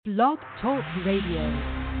Blog Talk Radio.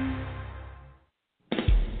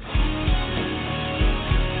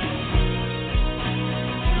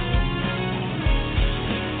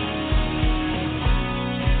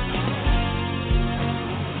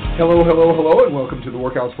 Hello, and welcome to the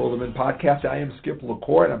Workouts for Older Men podcast. I am Skip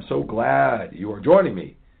LaCour, and I'm so glad you are joining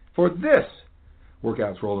me for this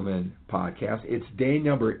Workouts for Older Men podcast. It's day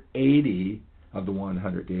number 80 of the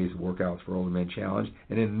 100 Days of Workouts for Older Men Challenge,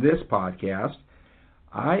 and in this podcast,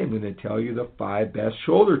 I am going to tell you the 5 best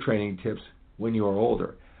shoulder training tips when you are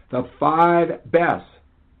older. The 5 best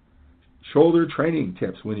shoulder training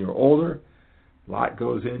tips when you're older. A lot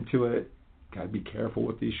goes into it. Got to be careful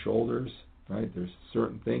with these shoulders. Right? There's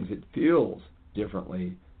certain things it feels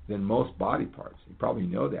differently than most body parts. You probably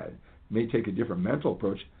know that. It may take a different mental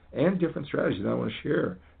approach and different strategies. I want to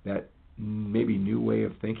share that maybe new way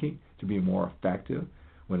of thinking to be more effective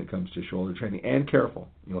when it comes to shoulder training, and careful.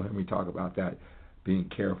 You'll hear me talk about that, being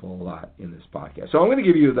careful a lot in this podcast. So I'm going to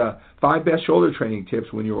give you the 5 best shoulder training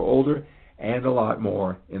tips when you're older and a lot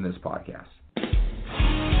more in this podcast.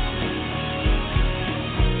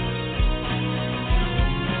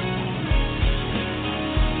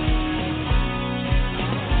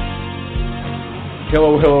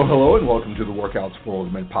 Hello, and welcome to the Workouts for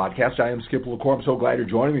Older Men podcast. I am Skip LaCour. I'm so glad you're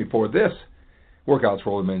joining me for this Workouts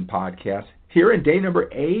for Older Men podcast here in day number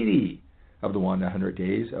 80 of the 100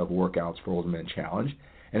 Days of Workouts for Older Men Challenge.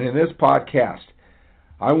 And in this podcast,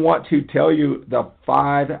 I want to tell you the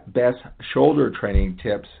 5 best shoulder training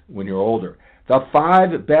tips when you're older. The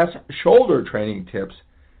 5 best shoulder training tips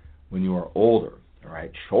when you are older. All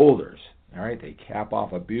right, shoulders. All right, they cap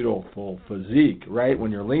off a beautiful physique, right?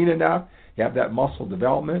 When you're lean enough, you have that muscle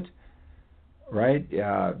development, right?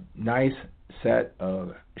 Nice set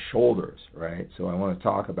of shoulders, right? So I want to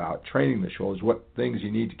talk about training the shoulders, what things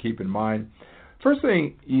you need to keep in mind. First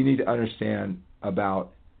thing you need to understand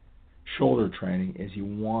about shoulder training is you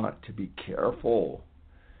want to be careful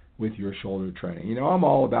with your shoulder training. You know, I'm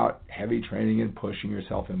all about heavy training and pushing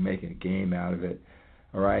yourself and making a game out of it.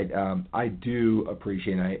 All right, I do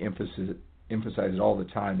appreciate, and I emphasize it all the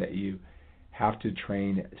time, that you have to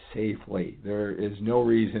train safely. There is no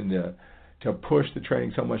reason to push the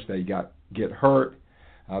training so much that you get hurt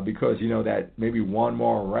because, you know, that maybe one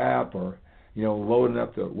more rep or, you know, loading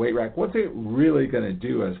up the weight rack. What's it really going to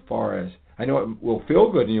do as far as, I know it will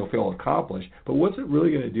feel good and you'll feel accomplished, but what's it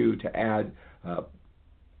really going to do to add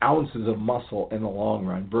ounces of muscle in the long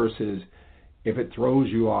run versus if it throws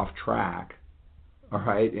you off track, all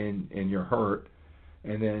right, and you're hurt,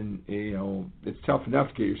 and then, you know, it's tough enough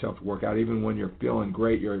to get yourself to work out even when you're feeling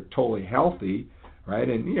great, you're totally healthy, right?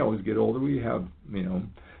 And, you know, as we get older, we have, you know,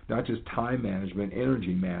 not just time management,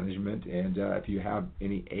 energy management, and if you have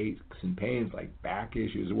any aches and pains like back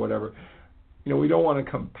issues or whatever, you know, we don't want to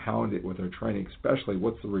compound it with our training, especially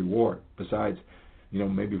what's the reward besides, you know,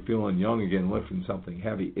 maybe feeling young again, lifting something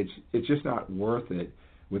heavy. It's just not worth it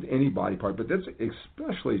with any body part, but that's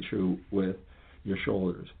especially true with your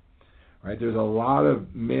shoulders, right? There's a lot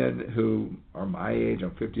of men who are my age,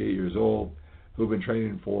 I'm 58 years old, who've been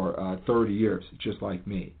training for 30 years, just like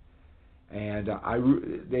me. And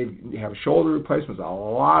they have shoulder replacements, a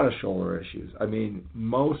lot of shoulder issues. I mean,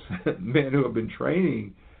 most men who have been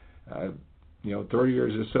training, 30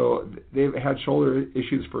 years or so, they've had shoulder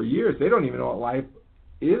issues for years. They don't even know what life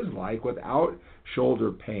is like without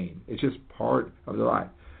shoulder pain. It's just part of their life.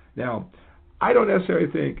 Now, I don't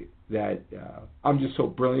necessarily think that I'm just so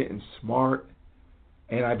brilliant and smart,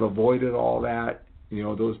 and I've avoided all that, you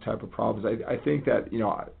know, those type of problems. I think that, you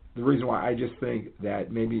know, the reason why I just think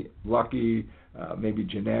that maybe lucky, maybe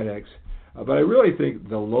genetics, but I really think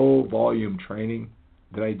the low volume training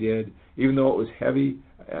that I did, even though it was heavy,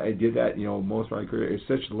 I did that, you know, most of my career. It's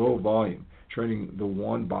such low volume, training the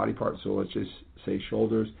one body part, so let's just say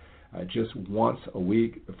shoulders, just once a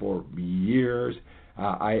week for years.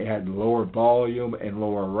 I had lower volume and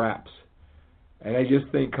lower reps. And I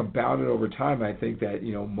just think compounded over time, I think that,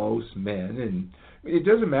 you know, most men, and it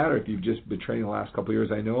doesn't matter if you've just been training the last couple of years.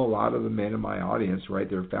 I know a lot of the men in my audience, right,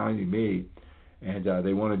 they're finding me, and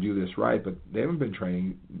they want to do this right, but they haven't been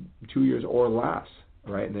training 2 years or less,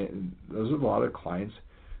 right? And those are a lot of clients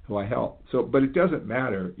who I help. So, but it doesn't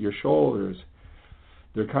matter. Your shoulders,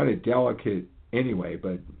 they're kind of delicate anyway,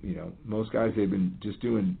 but, you know, most guys, they've been just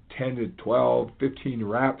doing 10 to 12, 15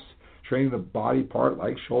 reps, training the body part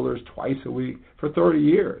like shoulders twice a week for 30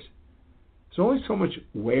 years. There's only so much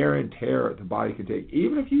wear and tear the body can take,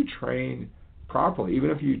 even if you train properly, even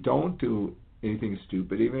if you don't do anything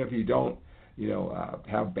stupid, even if you don't, you know,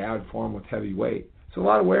 have bad form with heavy weight. It's a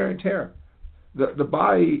lot of wear and tear. The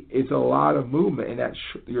body is a lot of movement, and that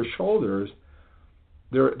your shoulders,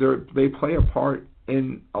 they play a part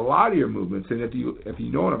in a lot of your movements, and if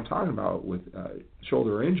you know what I'm talking about with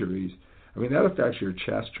shoulder injuries, I mean, that affects your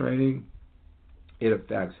chest training. It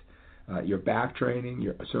affects your back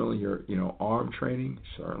training, certainly your arm training,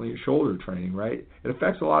 certainly your shoulder training, right? It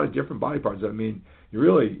affects a lot of different body parts. I mean, you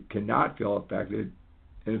really cannot feel affected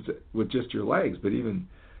with just your legs, but even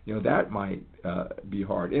that might be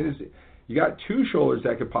hard. And you got two shoulders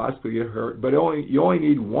that could possibly get hurt, but you only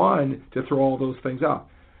need one to throw all those things out.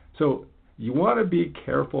 So you want to be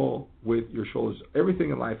careful with your shoulders.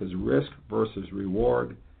 Everything in life is risk versus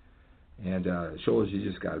reward, and shoulders you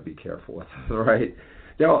just got to be careful with, right?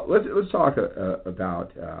 Now let's talk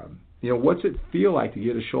about what's it feel like to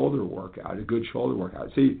get a shoulder workout, a good shoulder workout.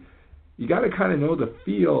 See, you got to kind of know the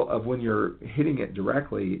feel of when you're hitting it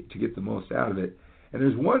directly to get the most out of it. And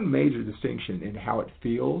there's one major distinction in how it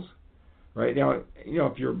feels, right? Now,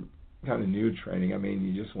 if you're kind of new to training, I mean,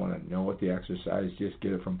 you just want to know what the exercise, just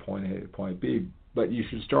get it from point A to point B. But you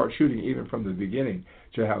should start shooting even from the beginning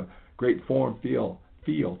to have great form, feel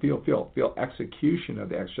execution of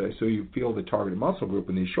the exercise, so you feel the targeted muscle group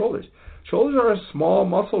in these shoulders. Shoulders are a small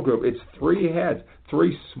muscle group. It's 3 heads,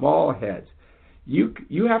 3 small heads. You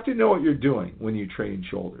have to know what you're doing when you train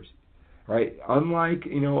shoulders, right? Unlike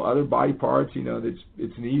other body parts,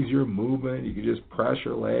 it's an easier movement. You can just press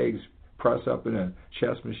your legs, press up in a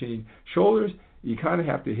chest machine. Shoulders, you kind of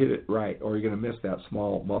have to hit it right, or you're going to miss that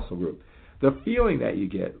small muscle group. The feeling that you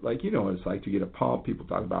get, what it's like to get a pump. People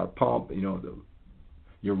talk about a pump.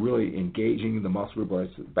 You're really engaging the muscle group, whether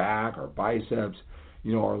it's the back or biceps,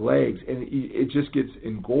 or legs, and it just gets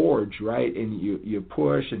engorged, right? And you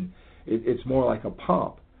push, and it's more like a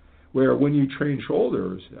pump. Where when you train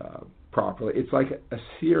shoulders properly, it's like a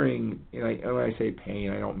searing. And when I say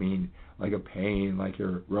pain, I don't mean like a pain like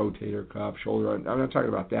your rotator cuff, shoulder. I'm not talking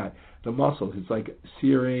about that. The muscles, it's like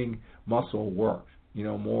searing muscle work.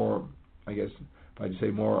 More, I guess, if I just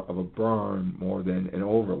say more of a burn more than an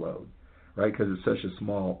overload. Right, because it's such a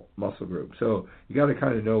small muscle group. So you got to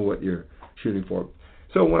kind of know what you're shooting for.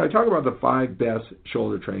 So when I talk about the 5 best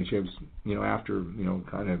shoulder training shapes, after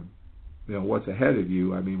kind of what's ahead of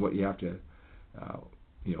you, I mean what you have to,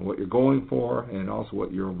 what you're going for, and also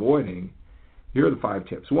what you're avoiding. Here are the 5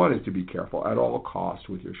 tips. One is to be careful at all costs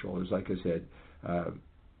with your shoulders. Like I said,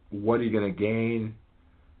 what are you going to gain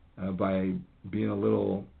by being a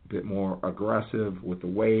little bit more aggressive with the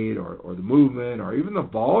weight or the movement or even the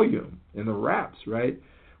volume and the reps, right?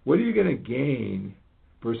 What are you going to gain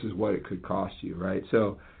versus what it could cost you, right?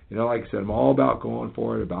 So, like I said, I'm all about going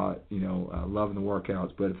for it, about, loving the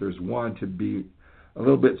workouts, but if there's one to be a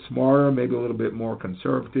little bit smarter, maybe a little bit more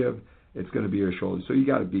conservative, it's going to be your shoulders. So you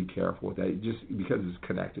got to be careful with that, just because it's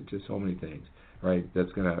connected to so many things, right?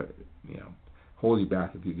 That's going to, hold you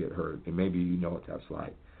back if you get hurt, and maybe you know what that's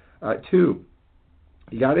like. 2,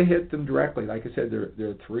 you got to hit them directly. Like I said, there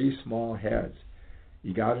are 3 small heads.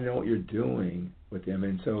 You got to know what you're doing with them,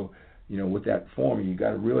 and so with that form, you got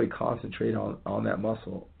to really concentrate on that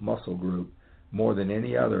muscle group more than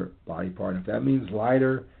any other body part. And if that means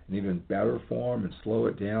lighter and even better form, and slow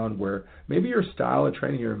it down, where maybe your style of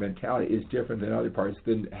training, your mentality is different than other parts,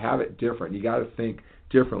 then have it different. You got to think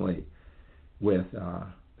differently with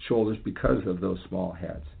shoulders because of those small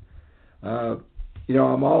heads.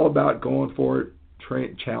 I'm all about going for it,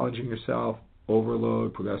 challenging yourself,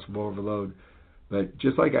 overload, progressive overload. But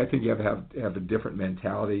just like I think you have to have a different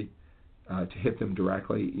mentality to hit them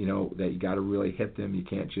directly, that you got to really hit them. You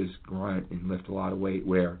can't just grunt and lift a lot of weight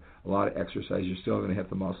where a lot of exercise you're still going to hit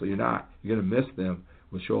the muscle. You're not. You're going to miss them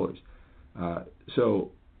with shoulders.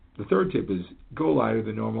 So the third tip is go lighter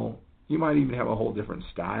than normal. You might even have a whole different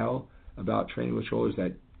style about training with shoulders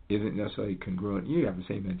that isn't necessarily congruent. You have the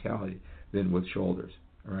same mentality than with shoulders.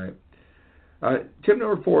 All right. Tip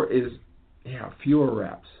number 4 is fewer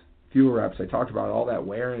reps. Fewer reps. I talked about all that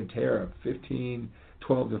wear and tear of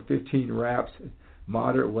 12 to 15 reps,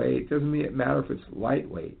 moderate weight. Doesn't matter if it's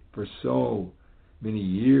lightweight for so many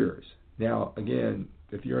years. Now, again,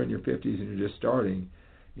 if you're in your 50s and you're just starting,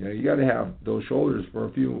 you got to have those shoulders for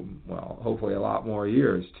a few, hopefully a lot more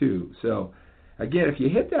years too. So, again, if you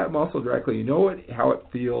hit that muscle directly, you know how it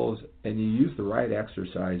feels, and you use the right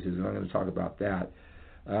exercises, and I'm going to talk about that.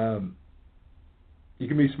 You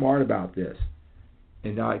can be smart about this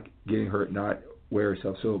and not getting hurt, not wear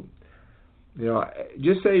yourself. So,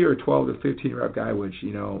 just say you're a 12 to 15 rep guy, which,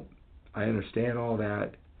 I understand all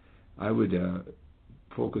that. I would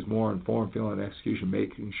focus more on form, feel, and execution,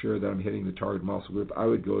 making sure that I'm hitting the target muscle group. I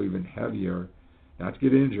would go even heavier, not to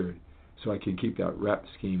get injured, so I can keep that rep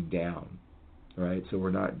scheme down. All right, so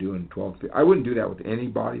we're not doing 12. I wouldn't do that with any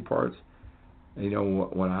body parts.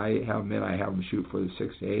 When I have men, I have them shoot for the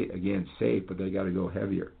 6 to 8. Again, safe, but they got to go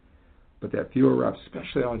heavier. but that fewer reps,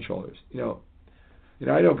 especially on shoulders.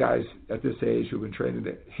 I know guys at this age who've been training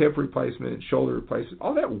the hip replacement, shoulder replacement,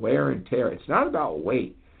 all that wear and tear. It's not about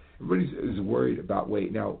weight. Everybody is worried about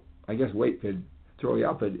weight. Now, I guess weight could throw you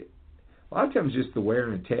up, but a lot of times just the wear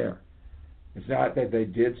and tear. It's not that they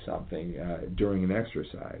did something during an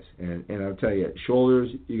exercise. And I'll tell you, shoulders,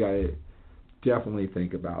 you got to definitely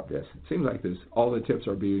think about this. It seems like all the tips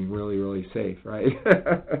are being really, really safe, right?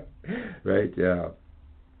 Right.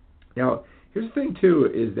 Now, here's the thing, too,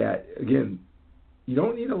 is that, again, you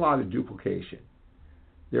don't need a lot of duplication.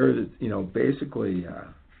 There's, basically,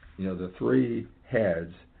 the three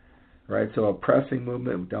heads, right? So a pressing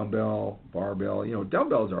movement with dumbbell, barbell.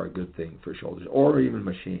 Dumbbells are a good thing for shoulders, or even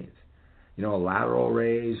machines. A lateral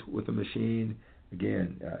raise with a machine.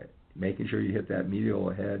 Again, making sure you hit that medial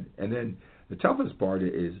head. And then the toughest part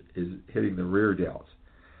is hitting the rear delts.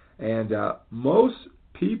 And most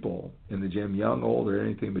people in the gym, young, old, or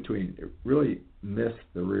anything in between, really miss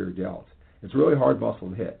the rear delts. It's a really hard muscle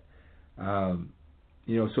to hit.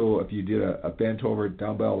 So if you did a bent over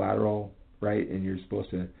dumbbell lateral, right, and you're supposed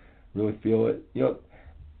to really feel it,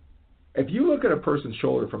 if you look at a person's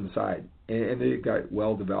shoulder from the side and they've got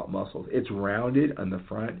well-developed muscles, it's rounded on the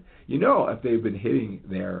front. If they've been hitting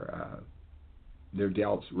their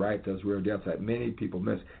delts right, those rear delts that many people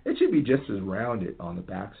miss, it should be just as rounded on the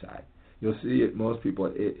backside. You'll see it, most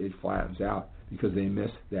people, it flattens out because they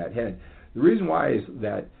miss that head. The reason why is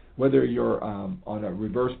that whether you're on a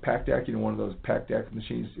reverse pec deck, one of those pec deck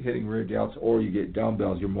machines hitting rear delts, or you get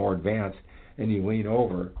dumbbells, you're more advanced, and you lean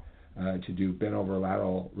over to do bent over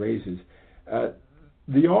lateral raises.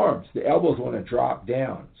 The arms, the elbows want to drop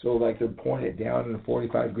down, so like they're pointed down in a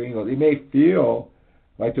 45-degree angle. They may feel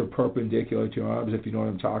like they're perpendicular to your arms, if you know what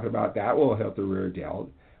I'm talking about. That will help the rear delt,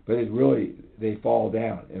 but they fall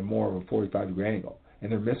down in more of a 45-degree angle,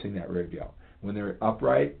 and they're missing that rear delt. When they're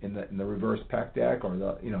upright in the reverse pec deck or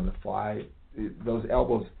the fly, those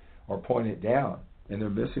elbows are pointed down and they're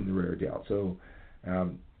missing the rear delt. So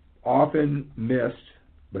often missed,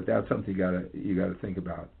 but that's something you got to think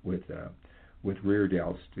about with rear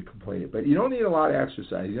delts to complete it. But you don't need a lot of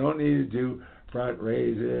exercise. You don't need to do front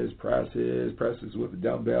raises, presses with a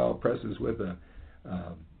dumbbell, presses with a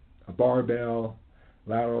barbell,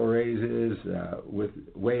 lateral raises with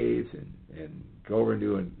weights, and go over and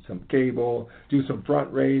do some cable, do some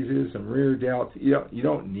front raises, some rear delts. You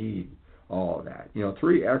don't need all of that.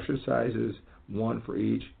 3 exercises, 1 for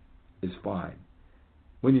each, is fine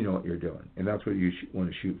when you know what you're doing, and that's what you want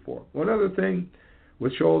to shoot for. One other thing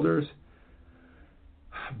with shoulders,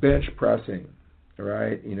 bench pressing,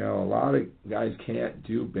 right? A lot of guys can't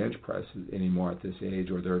do bench presses anymore at this age,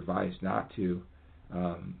 or they're advised not to,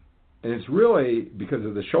 and it's really because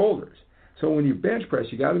of the shoulders. So when you bench press,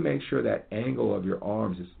 you got to make sure that angle of your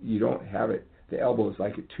arms is, you don't have it, the elbow is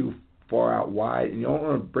like too far out wide, and you don't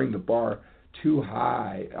want to bring the bar too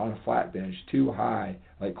high on a flat bench, too high,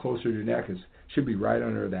 like closer to your neck. It should be right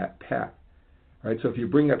under that pec. Right? So if you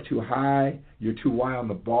bring it up too high, you're too wide on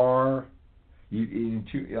the bar.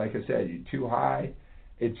 Like I said, you're too high.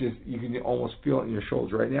 It's just, you can almost feel it in your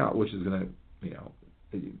shoulders right now, which is going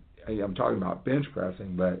to, I'm talking about bench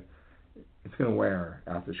pressing, but it's going to wear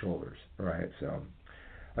out the shoulders, right? So,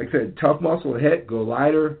 like I said, tough muscle to hit, go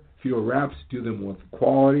lighter, fewer reps, do them with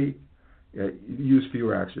quality, use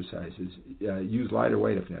fewer exercises, use lighter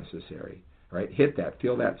weight if necessary, right? Hit that,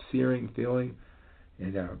 feel that searing feeling,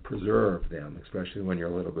 and preserve them, especially when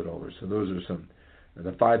you're a little bit older. So those are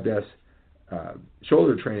the 5 best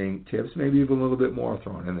shoulder training tips, maybe even a little bit more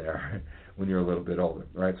thrown in there when you're a little bit older,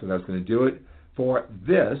 right? So that's going to do it for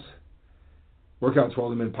this Workouts for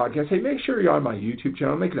Older Men podcast. Hey, make sure you're on my YouTube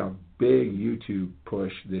channel. I'm making a big YouTube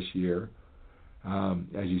push this year.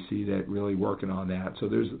 As you see, that really working on that. So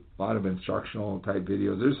there's a lot of instructional type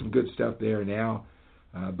videos. There's some good stuff there now.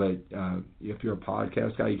 But if you're a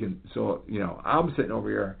podcast guy, you can. So I'm sitting over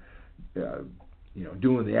here,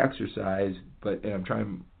 doing the exercise, and I'm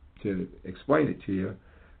trying to explain it to you,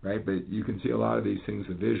 right? But you can see a lot of these things,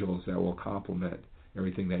 the visuals that will complement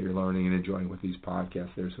everything that you're learning and enjoying with these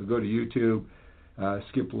podcasts there. So go to YouTube.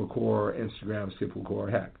 Skip LaCour, Instagram, Skip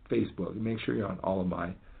LaCour, heck, Facebook. Make sure you're on all of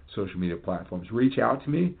my social media platforms. Reach out to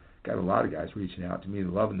me. Got a lot of guys reaching out to me,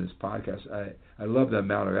 loving this podcast. I love the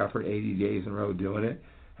amount of effort, 80 days in a row doing it.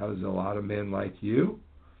 There's a lot of men like you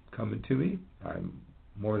coming to me. I'm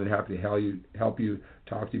more than happy to help you,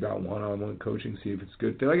 talk to you about one-on-one coaching, see if it's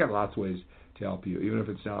good. I got lots of ways to help you, even if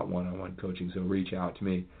it's not one-on-one coaching. So reach out to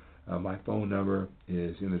me. My phone number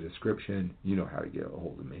is in the description. You know how to get a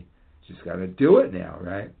hold of me. Just got to do it now,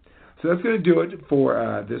 right? So that's going to do it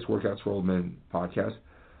for this Workouts for Old Men podcast.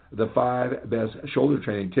 The 5 best shoulder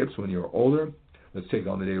training tips when you're older. Let's take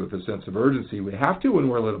on the day with a sense of urgency. We have to when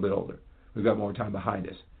we're a little bit older. We've got more time behind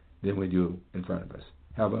us than we do in front of us.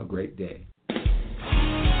 Have a great day.